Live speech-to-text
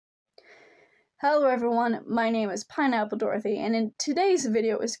Hello everyone, my name is Pineapple Dorothy, and in today's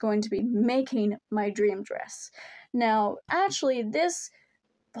video is going to be making my dream dress. Now, actually, this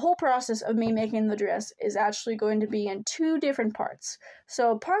whole process of me making the dress is actually going to be in two different parts.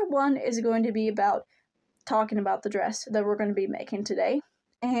 So part one is going to be about talking about the dress that we're going to be making today,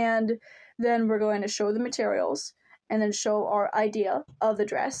 and then we're going to show the materials, and then show our idea of the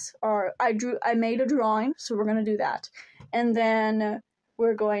dress. I made a drawing, so we're going to do that, and then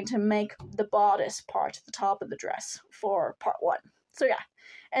we're going to make the bodice part at the top of the dress for part one. So yeah,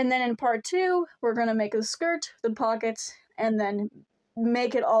 and then in part two, we're going to make the skirt, the pockets, and then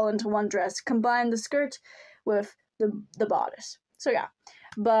make it all into one dress. Combine the skirt with the bodice. So yeah,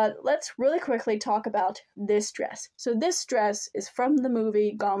 but let's really quickly talk about this dress. So this dress is from the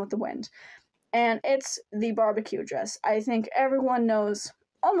movie Gone with the Wind, and it's the barbecue dress. I think everyone knows,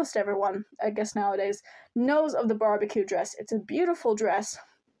 almost everyone, I guess nowadays, knows of the barbecue dress. It's a beautiful dress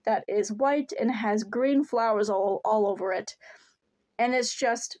that is white and has green flowers all over it. And it's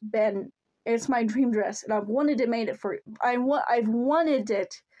my dream dress, and I've wanted to make it for, I wanted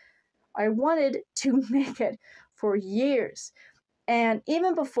to make it for years. And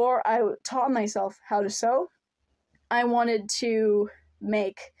even before I taught myself how to sew, I wanted to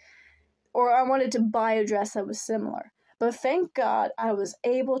buy a dress that was similar. But thank God I was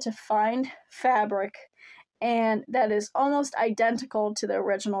able to find fabric and that is almost identical to the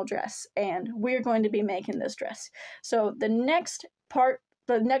original dress, and we're going to be making this dress. So the next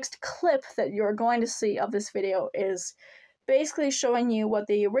clip that you're going to see of this video is basically showing you what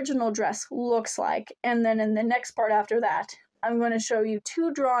the original dress looks like, and then in the next part after that, I'm going to show you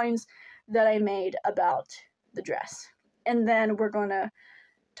two drawings that I made about the dress. And then we're going to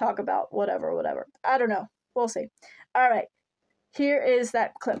talk about whatever. I don't know. We'll see. Alright, here is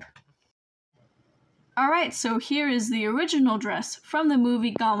that clip. Alright, so here is the original dress from the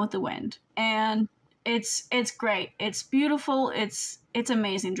movie Gone with the Wind. And it's great. It's beautiful. It's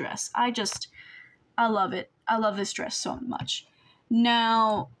amazing dress. I love it. I love this dress so much.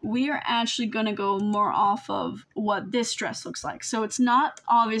 Now, we are actually going to go more off of what this dress looks like. So it's not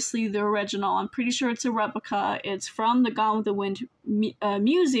obviously the original. I'm pretty sure it's a replica. It's from the Gone with the Wind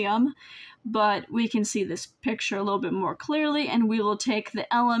museum, but we can see this picture a little bit more clearly, and we will take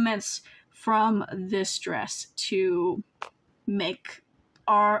the elements from this dress to make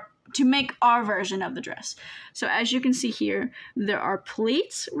our version of the dress. So as you can see here, there are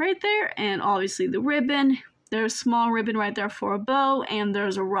pleats right there, and obviously the ribbon. There's a small ribbon right there for a bow, and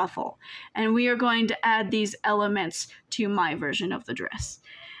there's a ruffle. And we are going to add these elements to my version of the dress.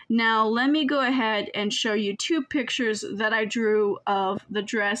 Now, let me go ahead and show you two pictures that I drew of the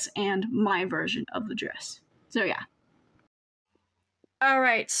dress and my version of the dress. So yeah.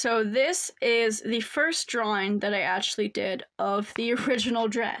 Alright, so this is the first drawing that I actually did of the original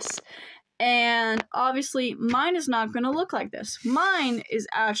dress. And obviously, mine is not going to look like this. Mine is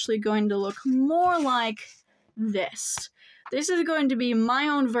actually going to look more like this. This is going to be my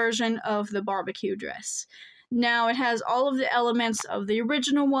own version of the barbecue dress. Now, it has all of the elements of the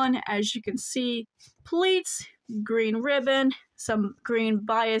original one, as you can see. Pleats, green ribbon, some green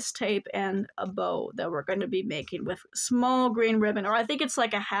bias tape, and a bow that we're going to be making with small green ribbon, or I think it's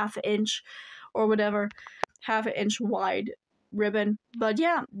like a 1/2 inch or whatever, 1/2 inch wide ribbon. But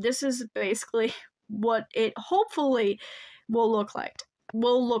yeah, this is basically what it hopefully will look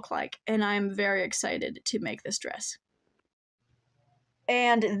like, and I'm very excited to make this dress.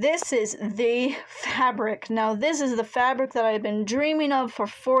 And this is the fabric. Now, this is the fabric that I've been dreaming of for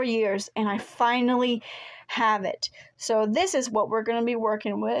 4 years, and I finally have it. So this is what we're going to be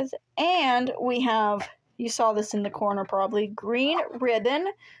working with. And we have, you saw this in the corner probably, green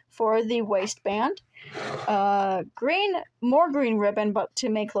ribbon for the waistband. More green ribbon, but to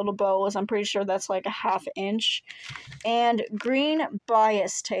make little bows. I'm pretty sure that's like a 1/2 inch. And green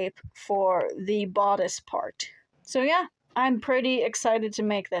bias tape for the bodice part. So yeah. I'm pretty excited to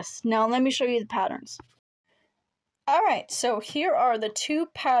make this. Now let me show you the patterns. Alright, so here are the two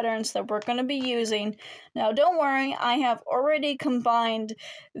patterns that we're going to be using. Now don't worry, I have already combined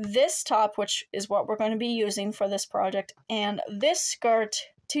this top, which is what we're going to be using for this project, and this skirt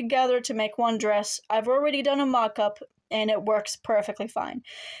together to make one dress. I've already done a mock-up, and it works perfectly fine.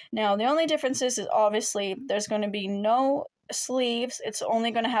 Now the only difference is obviously there's going to be no sleeves. It's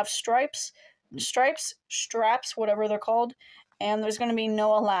only going to have straps, whatever they're called, and there's going to be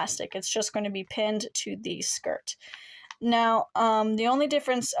no elastic. It's just going to be pinned to the skirt. Now, the only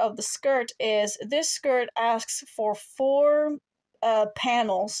difference of the skirt is this skirt asks for 4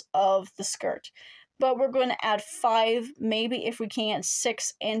 panels of the skirt, but we're going to add 5, maybe if we can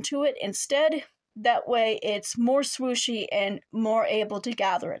 6 into it instead, That way it's more swooshy and more able to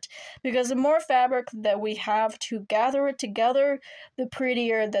gather it. Because the more fabric that we have to gather it together, the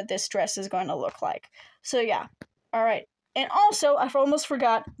prettier that this dress is going to look like. So yeah, alright. And also, I almost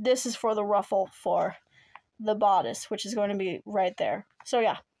forgot, this is for the ruffle for the bodice, which is going to be right there. So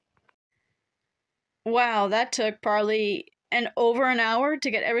yeah. Wow, that took probably over an hour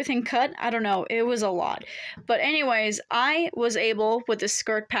to get everything cut. I don't know, it was a lot. But anyways, I was able, with the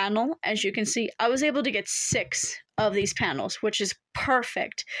skirt panel, as you can see, I was able to get 6 of these panels, which is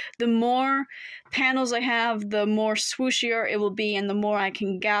perfect. The more panels I have, the more swooshier it will be, and the more I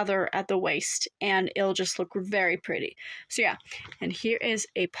can gather at the waist, and it'll just look very pretty. So yeah, and here is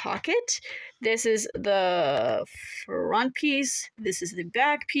a pocket. This is the front piece, this is the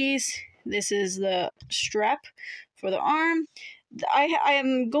back piece, this is the strap for the arm. I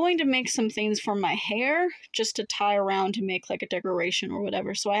am going to make some things for my hair, just to tie around to make like a decoration or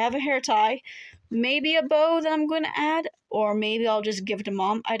whatever. So I have a hair tie, maybe a bow that I'm going to add, or maybe I'll just give it to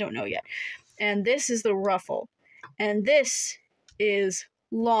mom. I don't know yet. And this is the ruffle. And this is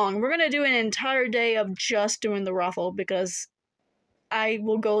long. We're going to do an entire day of just doing the ruffle, because I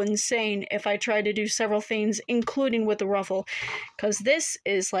will go insane if I try to do several things, including with the ruffle, because this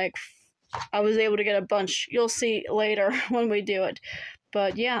is like, I was able to get a bunch. You'll see later when we do it.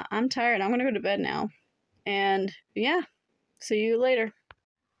 But yeah, I'm tired. I'm gonna go to bed now. And yeah, see you later.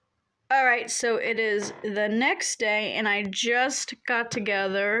 Alright, so it is the next day, and I just got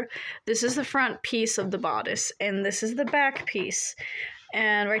together. This is the front piece of the bodice, and this is the back piece.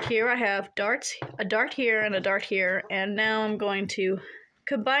 And right here I have darts, a dart here and a dart here, and now I'm going to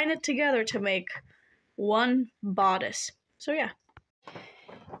combine it together to make one bodice. So yeah.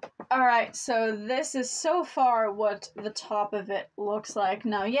 Alright, so this is so far what the top of it looks like.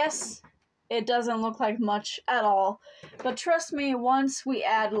 Now, yes, it doesn't look like much at all, but trust me, once we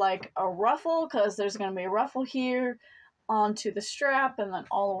add like a ruffle, because there's going to be a ruffle here, onto the strap, and then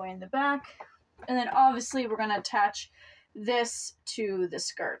all the way in the back, and then obviously we're going to attach this to the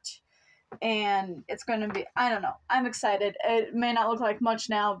skirt. And it's going to be, I don't know, I'm excited. It may not look like much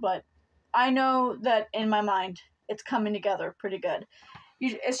now, but I know that in my mind, it's coming together pretty good.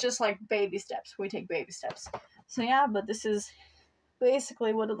 It's just like baby steps. We take baby steps. So yeah, but this is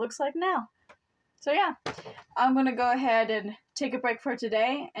basically what it looks like now. So yeah, I'm going to go ahead and take a break for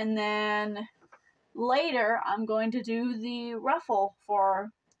today, and then later I'm going to do the ruffle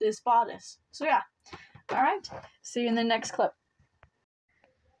for this bodice. So yeah, alright, see you in the next clip.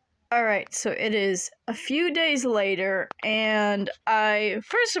 Alright, so it is a few days later, and I,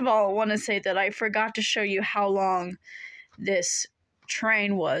 first of all, want to say that I forgot to show you how long this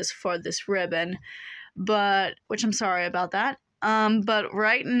train was for this ribbon, but, which I'm sorry about that. But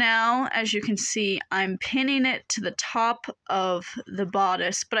right now, as you can see, I'm pinning it to the top of the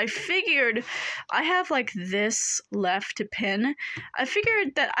bodice, but I figured I have like this left to pin. I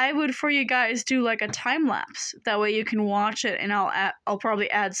figured that I would, for you guys, do like a time lapse. That way you can watch it, and I'll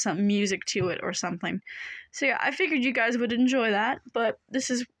probably add some music to it or something. So yeah, I figured you guys would enjoy that, but this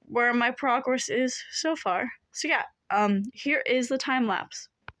is where my progress is so far. So yeah, here is the time lapse.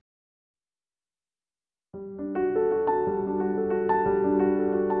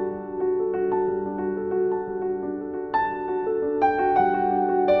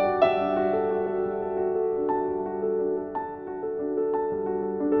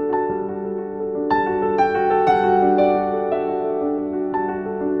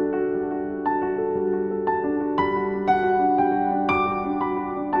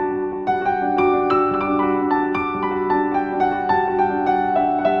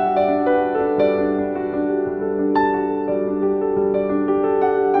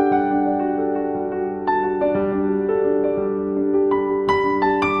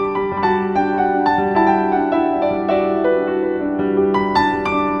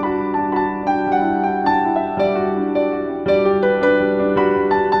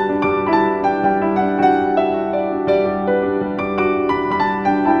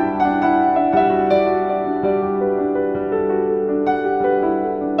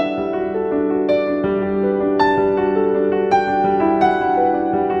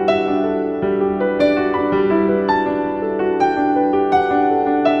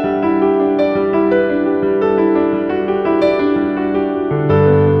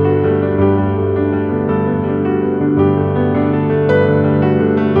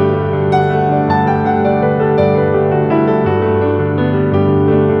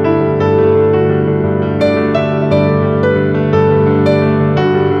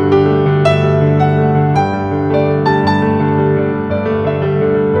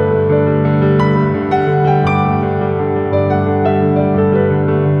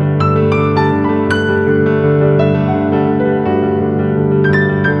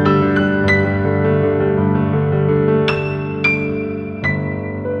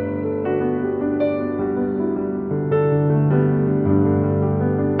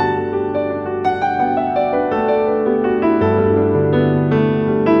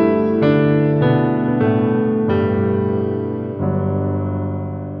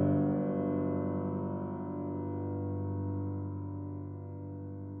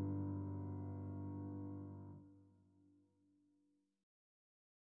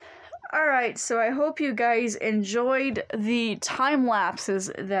 Alright, so I hope you guys enjoyed the time lapses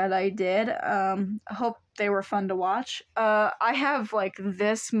that I did. I hope they were fun to watch. I have like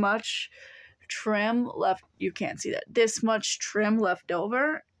this much trim left. You can't see that. This much trim left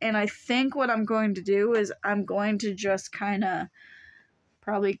over. And I think what I'm going to do is I'm going to just kind of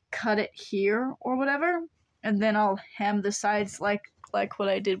probably cut it here or whatever. And then I'll hem the sides like what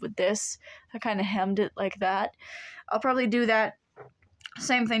I did with this. I kind of hemmed it like that. I'll probably do that.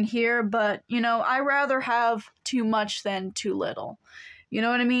 Same thing here, but, you know, I rather have too much than too little. You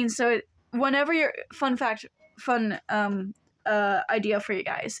know what I mean? So whenever you're, fun idea for you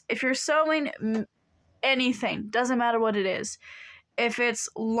guys. If you're sewing anything, doesn't matter what it is, if it's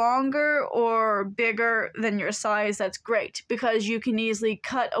longer or bigger than your size, that's great, because you can easily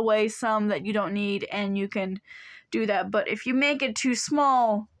cut away some that you don't need and you can do that. But if you make it too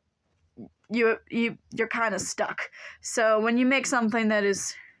small, you're kind of stuck. So when you make something that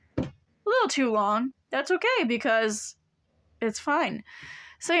is a little too long, that's okay, because it's fine.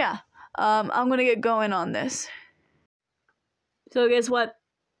 So yeah, I'm gonna get going on this. So guess what?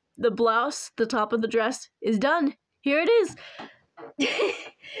 The blouse, the top of the dress, is done. Here it is.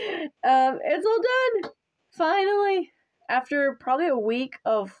 It's all done. Finally, after probably a week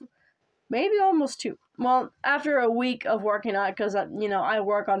of, maybe almost 2. Well, after a week of working on it, because, you know, I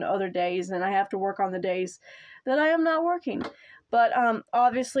work on other days, and I have to work on the days that I am not working. But,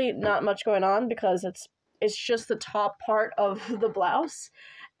 obviously, not much going on, because it's just the top part of the blouse.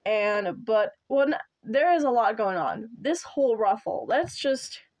 But when there is a lot going on, this whole ruffle, let's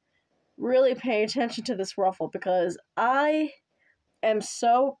just really pay attention to this ruffle, because I am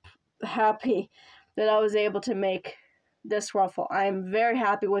so happy that I was able to make this ruffle. I am very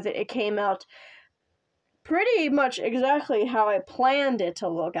happy with it. It came out pretty much exactly how I planned it to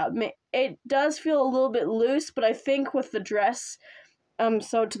look out. It does feel a little bit loose, but I think with the dress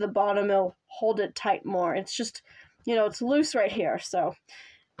sewed to the bottom, it'll hold it tight more. It's just, you know, it's loose right here. So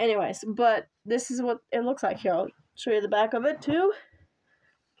anyways, but this is what it looks like here. I'll show you the back of it too.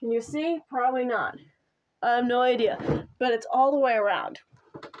 Can you see? Probably not. I have no idea, but it's all the way around.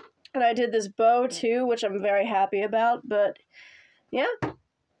 And I did this bow too, which I'm very happy about, but yeah,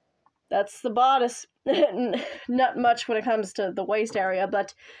 that's the bodice. Not much when it comes to the waist area,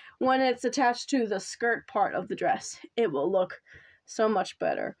 but when it's attached to the skirt part of the dress, it will look so much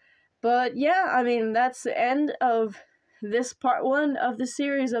better. But yeah, I mean, that's the end of this part 1 of the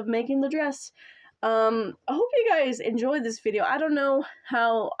series of making the dress. I hope you guys enjoyed this video. I don't know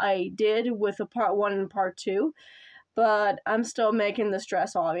how I did with the part 1 and part 2, but I'm still making this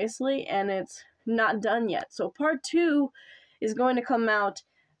dress, obviously, and it's not done yet. So part 2 is going to come out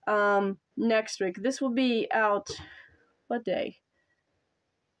next week. This will be out, what day?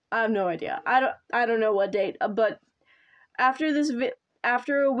 I have no idea. I don't know what date, but after this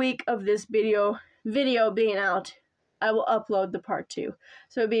after a week of this video being out, I will upload the part 2.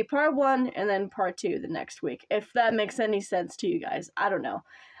 So it'll be part 1 and then part 2 the next week, if that makes any sense to you guys. I don't know.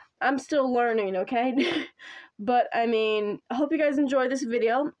 I'm still learning, okay? But, I mean, I hope you guys enjoyed this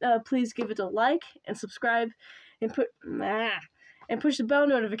video. Please give it a like and subscribe and push the bell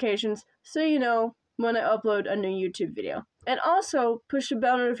notifications so you know when I upload a new YouTube video. And also, push the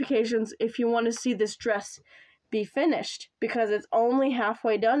bell notifications if you want to see this dress be finished, because it's only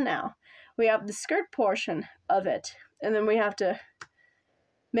halfway done now. We have the skirt portion of it, and then we have to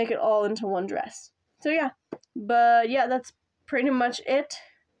make it all into one dress. So yeah, but yeah, that's pretty much it.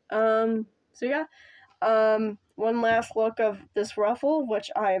 So yeah, one last look of this ruffle, which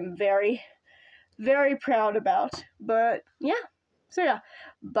I am very, very proud about. But yeah, so yeah,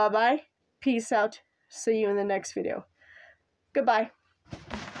 bye bye, peace out, see you in the next video. Goodbye.